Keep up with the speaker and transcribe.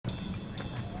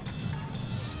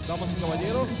Damas y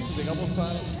caballeros, llegamos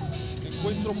al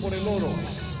encuentro por el oro.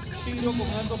 Tiro con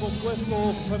arco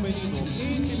compuesto femenino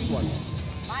individual.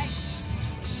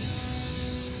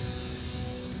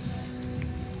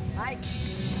 Mike,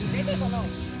 ready or no?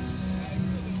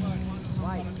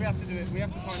 Why? We have to do it. We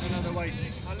have to find another way.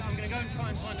 I'm going to go and try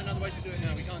and find another way to do it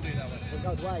now. We can't do it that way.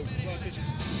 Because why? Well, because it's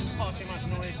far too much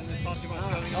noise and there's far too much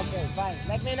going on. Okay, fine.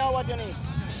 Let me know what you need.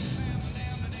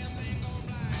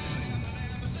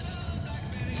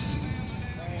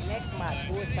 Next match,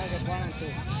 who is target 1 and 2?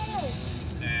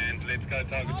 And let's go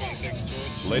target 1, thanks,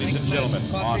 George. Ladies and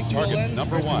gentlemen, on target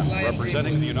number 1,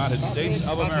 representing the United States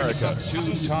of America,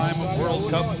 2-time World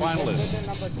Cup finalist,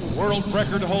 world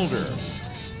record holder,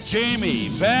 Jamie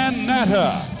Van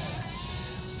Natta.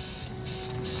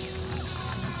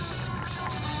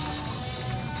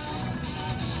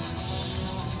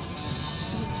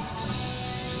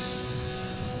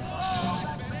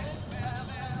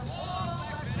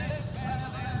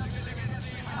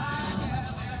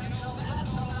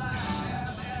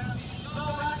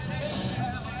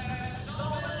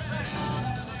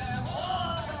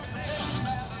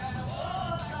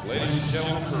 Ladies and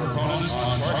gentlemen, her opponent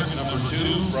on target number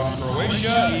 2 from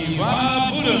Croatia,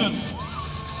 Buden.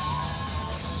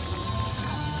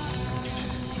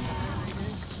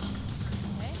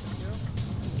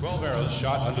 Twelve arrows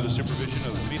shot under the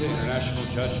supervision of FIDE International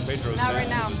Judge Pedro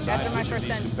Santos decided which of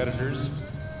these competitors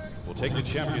will take the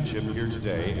championship here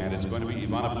today, and it's going to be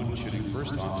Ivana Buden shooting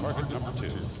first on target number 2.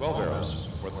 12 arrows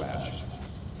for the match.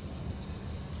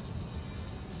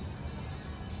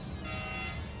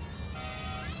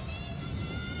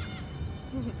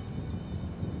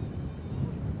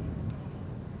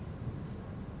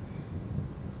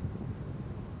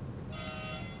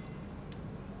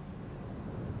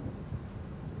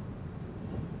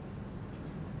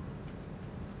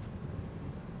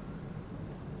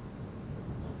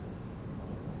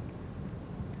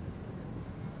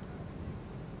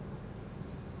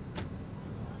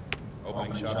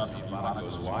 Opening shot from Ivana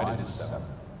goes wide into 7.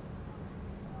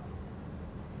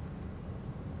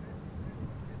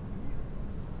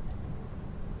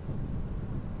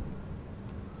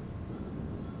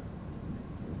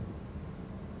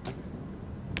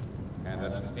 And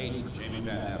that's an 8 for Jamie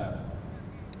Van Natta.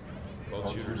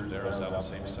 Both shooters with arrows out the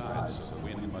same side, so the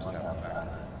wind must have a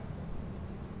factor.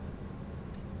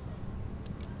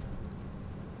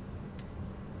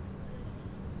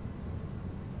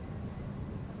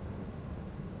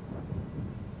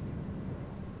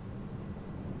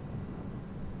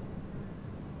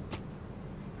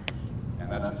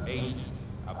 That's an 8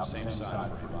 out the same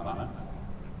side for Ivana.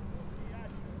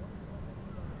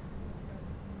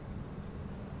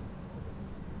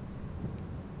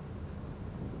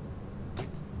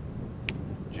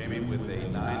 Jamie with a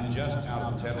 9 just out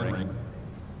of the 10 ring.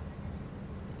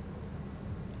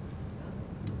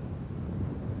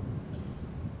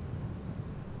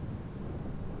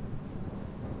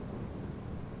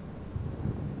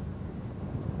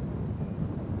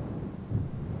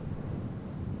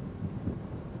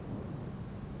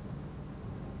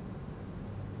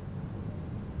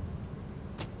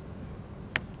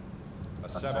 A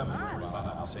 7 for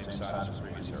Ivana, same side as the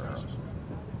previous arrows.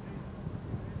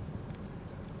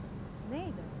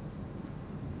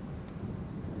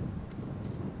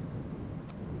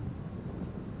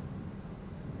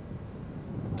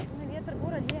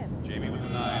 Jamie with a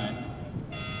 9.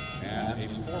 And a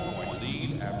 4-point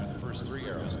lead after the first 3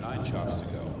 arrows. 9 shots to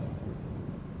go.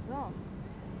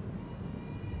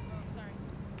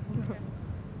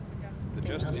 The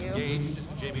just engaged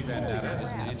Jamie Van Natta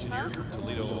is an engineer from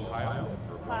Toledo, Ohio.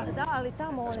 Ali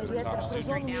tamo one vjetar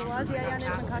prozorniju Azija, ja ne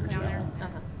znam kako je.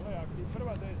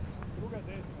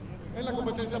 En la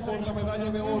competencia por la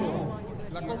medalla de oro,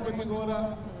 la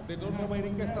competidora de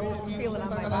Norteamérica, Estados Unidos,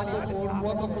 está ganando por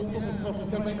 4 puntos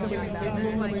extraoficialmente, 26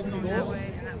 contra 22,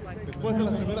 después de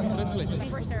las primeras 3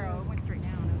 flechas.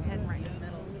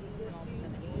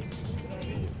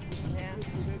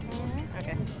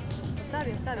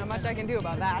 Not much I can do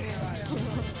about that.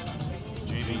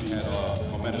 Jamie had a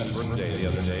momentous birthday the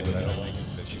other day, but I don't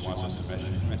think that she wants us to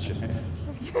mention it.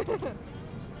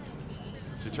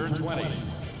 She turned 20.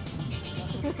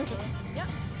 Yeah.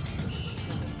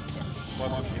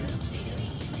 Plus a few.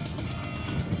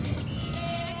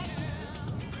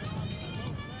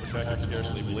 Which I can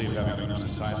scarcely believe, having known her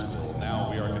since high school.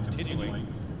 Now we are continuing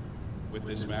with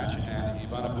this match, and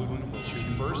Ivana Buden will shoot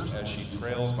first as she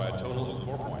trails by a total of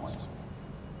 4 points.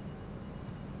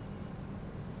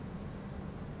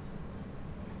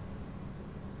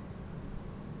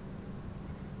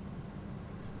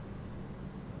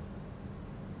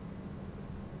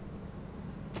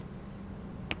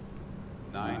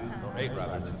 9, or 8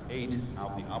 rather, it's an 8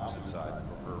 out the opposite side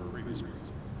from her previous group.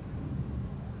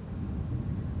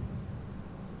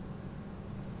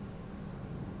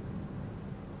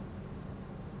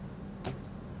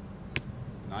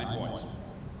 Nine points.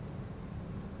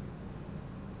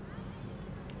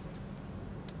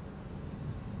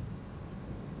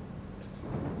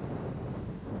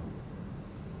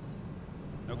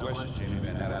 No question, Jamie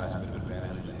Van Natta has a bit of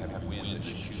advantage in the heavy wind, but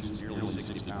she shoots nearly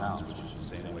 60 pounds, which is the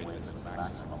same weight as the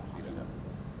maximum of the FIDA.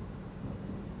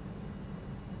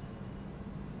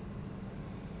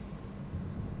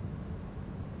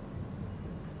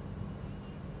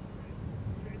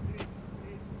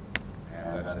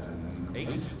 And that's an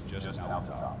 8, just out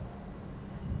the top.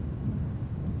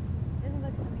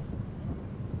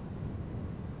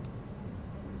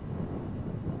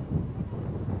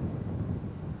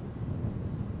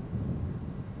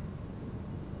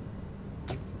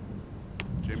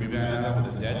 Jamie Van Natta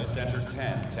with a dead center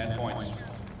 10 points.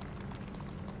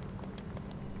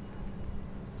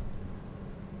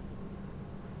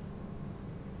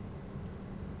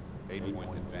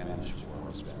 Eight-point advantage for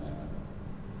Miss Van Natta.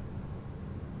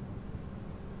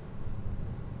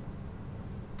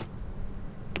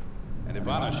 And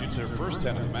Ivana shoots her first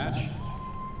 10 of the match.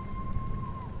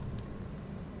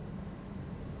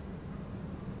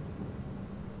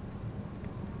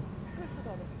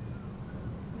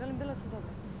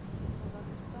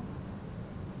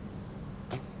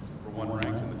 One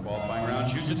ranked in the qualifying round,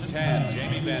 shoots at 10.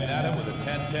 Jamie Van Natta with a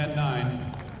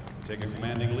 10-10-9. Take a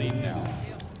commanding lead now.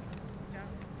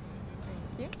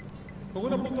 Con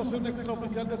una puntuación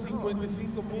extraoficial de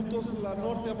 55 puntos, la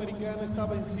norteamericana está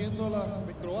venciendo a la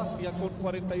de Croacia con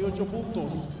 48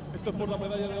 puntos. Esto es por la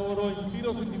medalla de oro en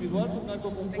tiros individual con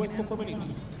arco compuesto femenino.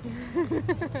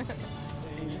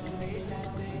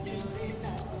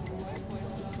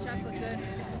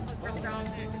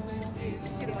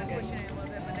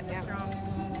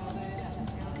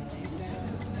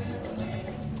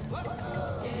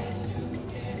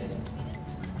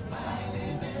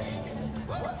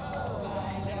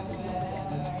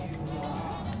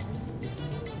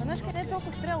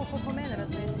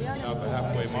 Now at the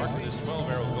halfway mark in this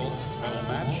 12-arrow gold medal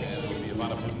match, and it'll be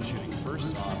Ivana Buden shooting first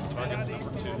on target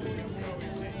number 2.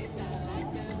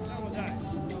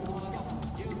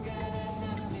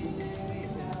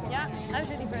 Ja, I'm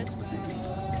shooting first.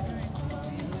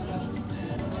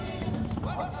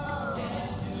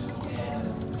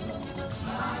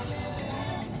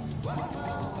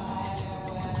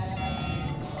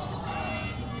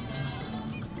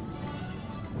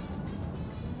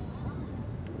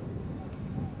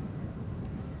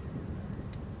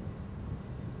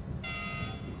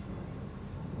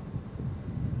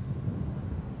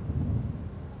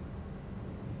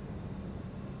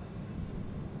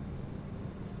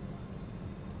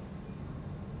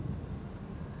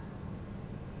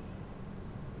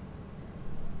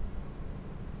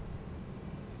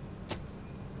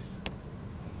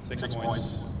 Six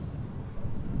points.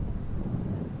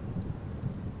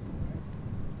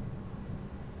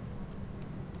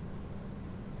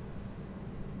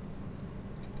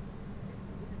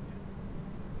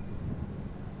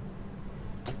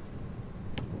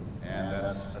 And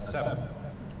that's a 7.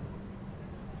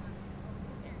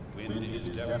 Wind is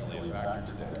definitely a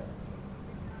factor today.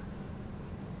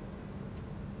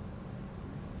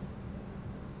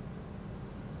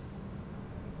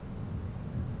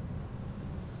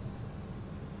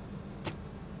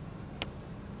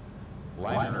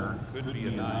 Liner could be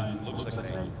a 9, looks like an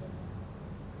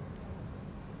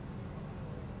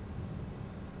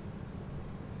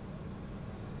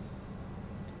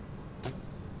 8.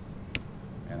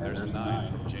 And there's a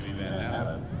 9 from Jamie Van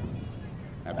Natta.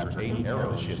 After 8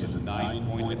 arrows, she has a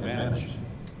 9-point advantage.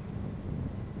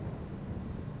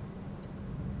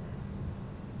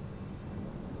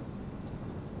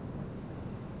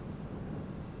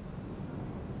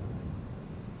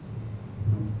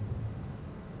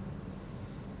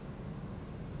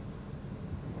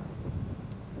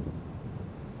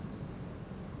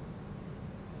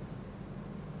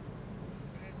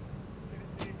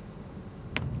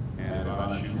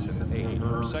 Shoots at an 8.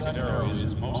 Her second arrow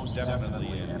is most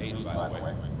definitely an 8, by the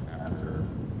way, after her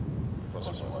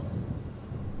closer one.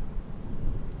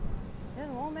 Just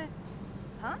a moment.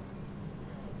 Huh?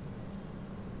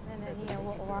 And then here,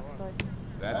 walk story.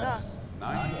 That's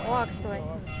 9 points. Walk story.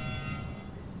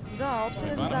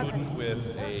 Ivana Buden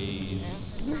with a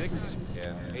 6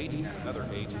 and 8 and another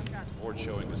 8. Board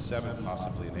showing a 7,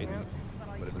 possibly an 8,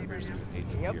 but it appears to be an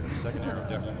 8 from here. The second arrow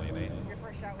definitely an 8.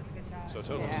 So a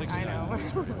total of 69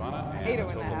 points for Ivana and a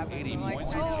total of 80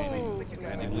 points for Jamie.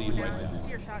 Commanding lead right now. Is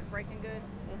your shot breaking good?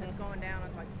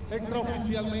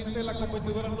 Extraoficialmente, la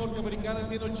competidora norteamericana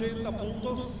tiene 80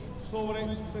 puntos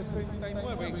sobre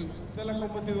 69 de la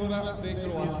competidora de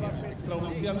Croacia.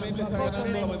 Extraoficialmente está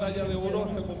ganando la medalla de oro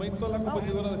hasta el momento la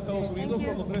competidora de Estados Unidos,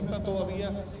 cuando restan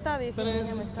todavía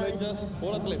 3 flechas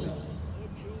por atleta.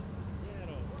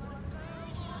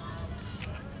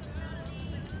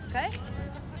 Okay.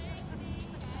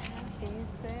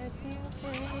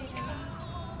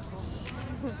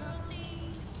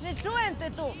 Ne čujem te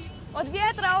tu. Od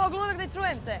vjetra ovog uvijek ne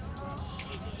čujem te.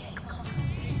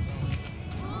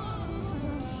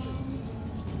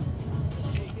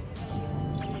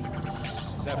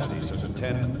 So it's a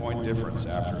 10-point difference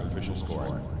after official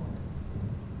scoring.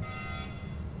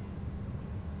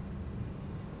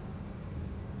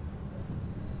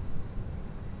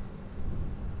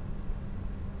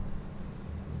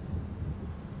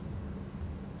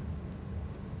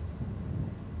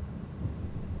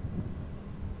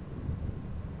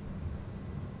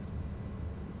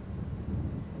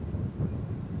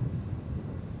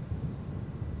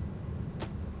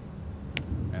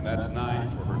 And that's 9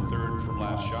 for her third from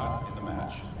last shot in the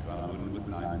match. Buden with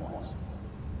 9 points.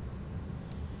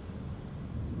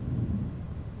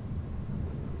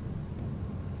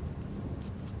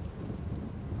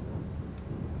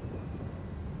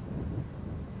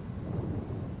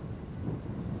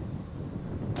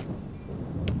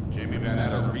 Jamie Van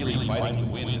Natta really fighting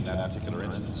to win in that particular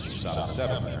instance. She shot a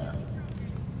 7 there.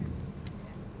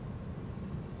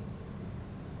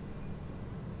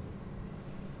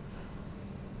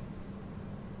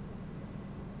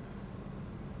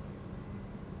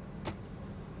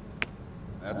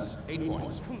 That's 8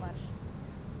 points. Too much.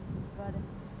 Got it.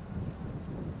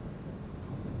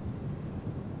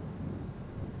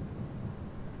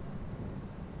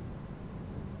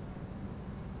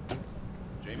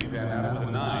 Jamie Van Natta with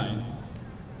a 9.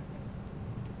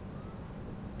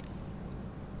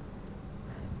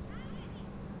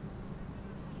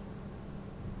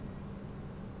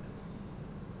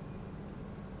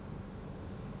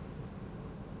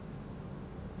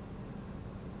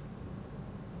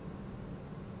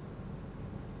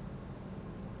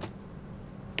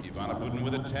 Buden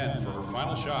with a 10 for her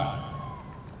final shot.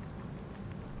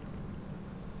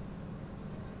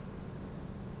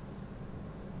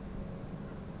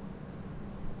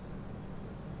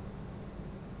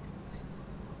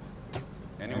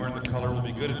 Anywhere in the color will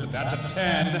be good, but that's a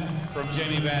 10 from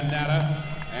Jamie Van Natta.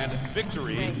 And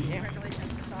victory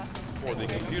for the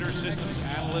computer systems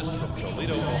analyst from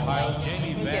Toledo, Ohio,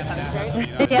 Jamie Van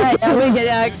Natta.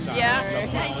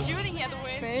 Nice shooting here, the win.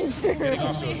 Getting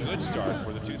off to a good start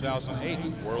for the 2008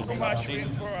 World Cup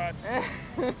season.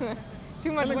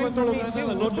 Too much El win encuentro for lo me gana too.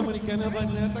 la norteamericana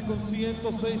Van Natta con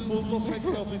 106 puntos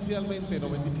extraoficialmente,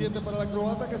 97 para la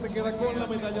croata, que se queda con la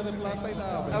medalla de plata, y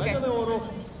la medalla de oro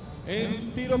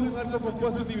en tiro con arco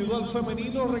compuesto individual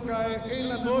femenino recae en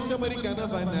la norteamericana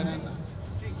Van Natta.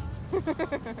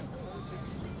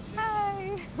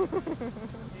 Hi.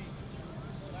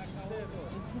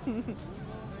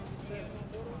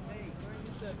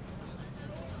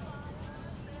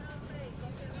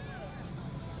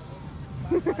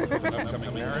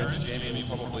 Upcoming marriage, Jamie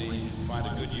will probably find a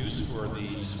good use for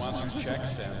the sponsored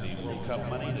checks and the World Cup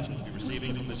money that she'll be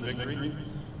receiving from this victory,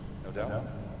 no doubt.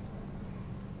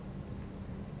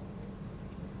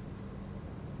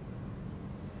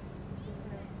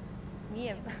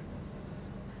 Mierda.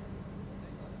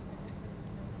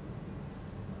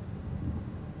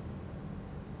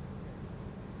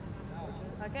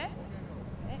 Okay?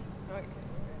 Okay.